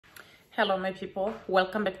Hello my people,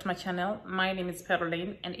 welcome back to my channel. My name is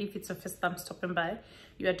Peroline, and if it's your first time stopping by,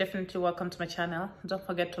 you are definitely welcome to my channel. Don't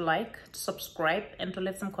forget to like, to subscribe, and to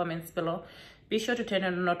leave some comments below. Be sure to turn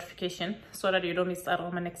on the notification so that you don't miss out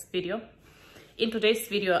on my next video. In today's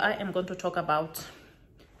video, I am going to talk about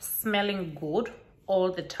smelling good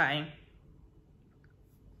all the time.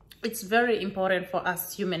 It's very important for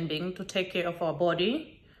us human beings to take care of our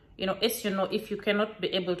body. You know, as you know, if you cannot be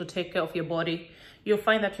able to take care of your body, you'll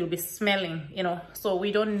find that you'll be smelling, you know. So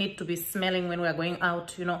we don't need to be smelling when we're going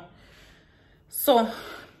out, you know. So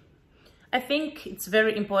I think it's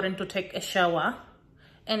very important to take a shower,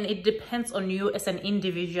 and it depends on you as an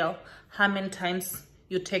individual how many times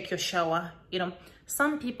you take your shower. You know,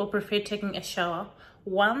 some people prefer taking a shower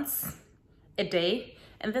once a day,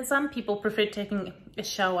 and then some people prefer taking a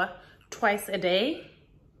shower twice a day.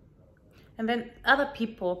 And then other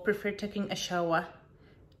people prefer taking a shower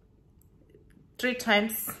 3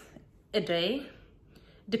 times a day,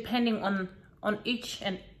 depending on each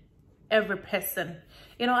and every person.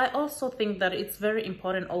 You know, I also think that it's very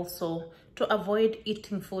important also to avoid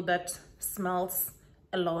eating food that smells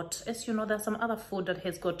a lot. As you know, there's some other food that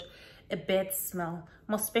has got a bad smell,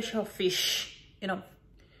 more special fish. You know,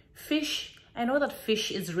 fish, I know that fish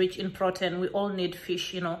is rich in protein. We all need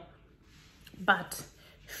fish, you know, but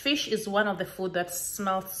fish is one of the food that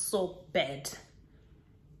smells so bad.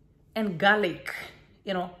 And garlic,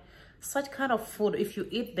 you know, such kind of food, if you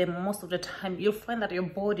eat them most of the time, you'll find that your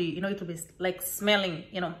body, you know, it will be like smelling,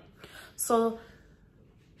 you know. So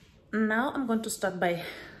now I'm going to start by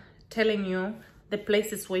telling you the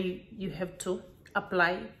places where you have to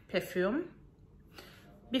apply perfume.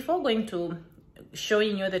 Before going to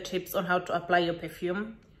showing you the tips on how to apply your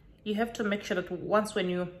perfume, you have to make sure that once when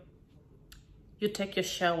you take your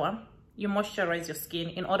shower, you moisturize your skin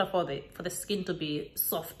in order for the skin to be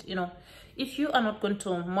soft. You know, if you are not going to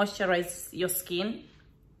moisturize your skin,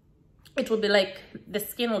 it will be like the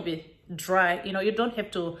skin will be dry. You know, you don't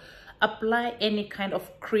have to apply any kind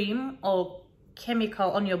of cream or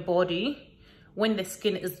chemical on your body when the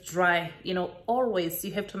skin is dry. You know, always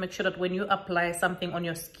you have to make sure that when you apply something on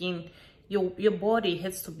your skin, your body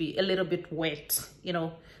has to be a little bit wet, you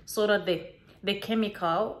know, so that the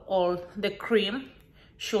chemical or the cream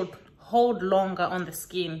should hold longer on the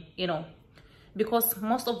skin, you know, because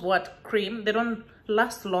most of what cream, they don't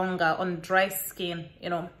last longer on dry skin, you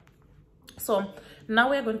know. So now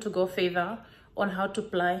we're going to go further on how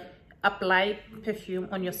to apply perfume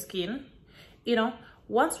on your skin. You know,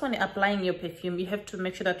 once when you're applying your perfume, you have to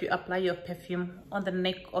make sure that you apply your perfume on the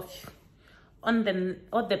neck of on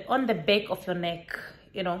the back of your neck,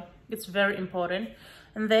 you know. It's very important.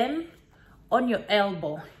 And then on your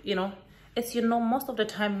elbow, you know. As you know, most of the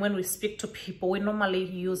time when we speak to people, we normally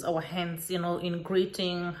use our hands, you know, in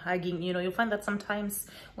greeting, hugging. You know, you find that sometimes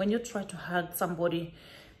when you try to hug somebody,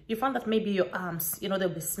 you find that maybe your arms, you know, they'll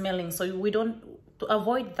be smelling. So to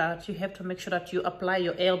avoid that, you have to make sure that you apply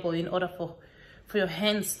your elbow in order for your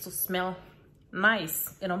hands to smell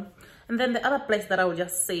nice, you know. And then the other place that I would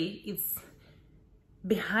just say is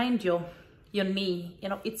behind your knee. You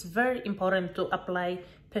know, it's very important to apply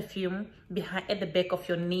perfume at the back of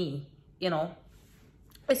your knee. You know,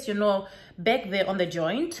 as you know, back there on the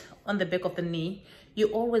joint, on the back of the knee, you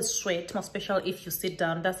always sweat, more especially if you sit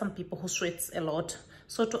down. There's some people who sweat a lot.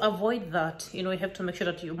 So to avoid that, you know, you have to make sure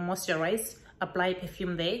that you moisturize, apply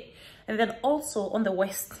perfume there. And then also on the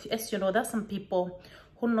waist, as you know, there's some people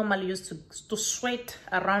who normally used to sweat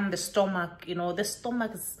around the stomach. You know, the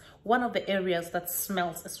stomach is one of the areas that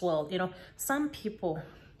smells as well. You know, some people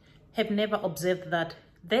have never observed that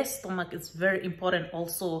their stomach is very important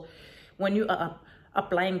also when you are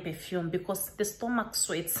applying perfume, because the stomach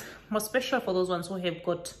sweats, more especially for those ones who have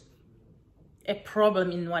got a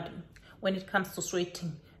problem in when it comes to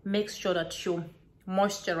sweating. Make sure that you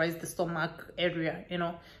moisturize the stomach area, you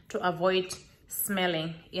know, to avoid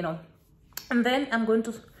smelling, you know. And then I'm going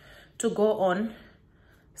to go on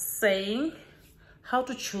saying how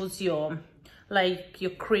to choose your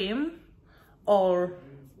cream or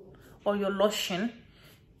your lotion.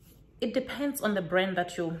 It depends on the brand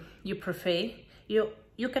that you prefer.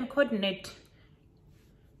 You can coordinate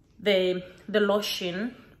the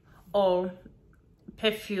lotion or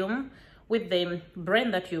perfume with the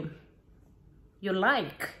brand that you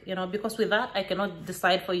like, you know, because with that I cannot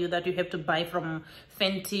decide for you that you have to buy from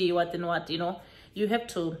Fenty what and what. You know, you have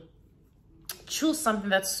to choose something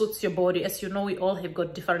that suits your body. As you know, we all have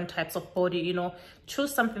got different types of body. You know,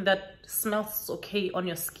 choose something that smells okay on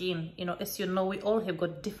your skin. You know, as you know, we all have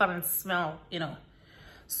got different smell, you know.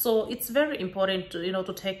 So it's very important to, you know,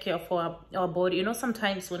 to take care of our body. You know,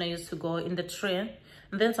 sometimes when I used to go in the train,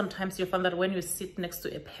 And then sometimes you find that when you sit next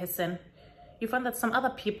to a person, you find that some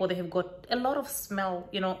other people, they have got a lot of smell,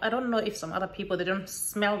 you know. I don't know if some other people, they don't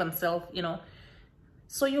smell themselves, you know.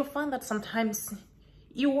 So you'll find that sometimes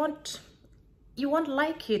you won't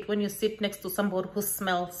like it when you sit next to somebody who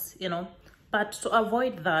smells, you know. But to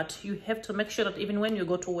avoid that, you have to make sure that even when you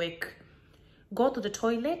go to work, go to the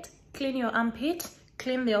toilet, clean your armpit,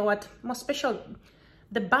 clean your what, more special,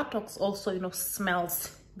 the buttocks also, you know,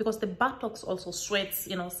 smells, because the buttocks also sweats,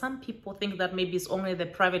 you know. Some people think that maybe it's only the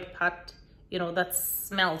private part, you know, that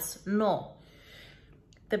smells. No,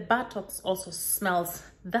 the buttocks also smells.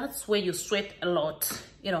 That's where you sweat a lot,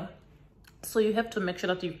 you know. So you have to make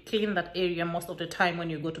sure that you clean that area most of the time when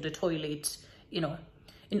you go to the toilet, you know,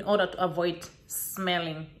 in order to avoid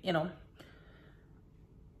smelling, you know.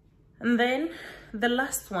 And then the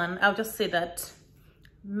last one, I'll just say that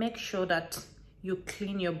make sure that you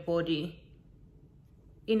clean your body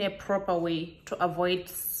in a proper way to avoid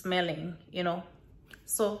smelling, you know.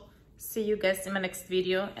 So see you guys in my next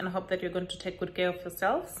video, and I hope that you're going to take good care of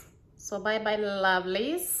yourselves. So bye bye,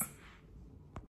 lovelies.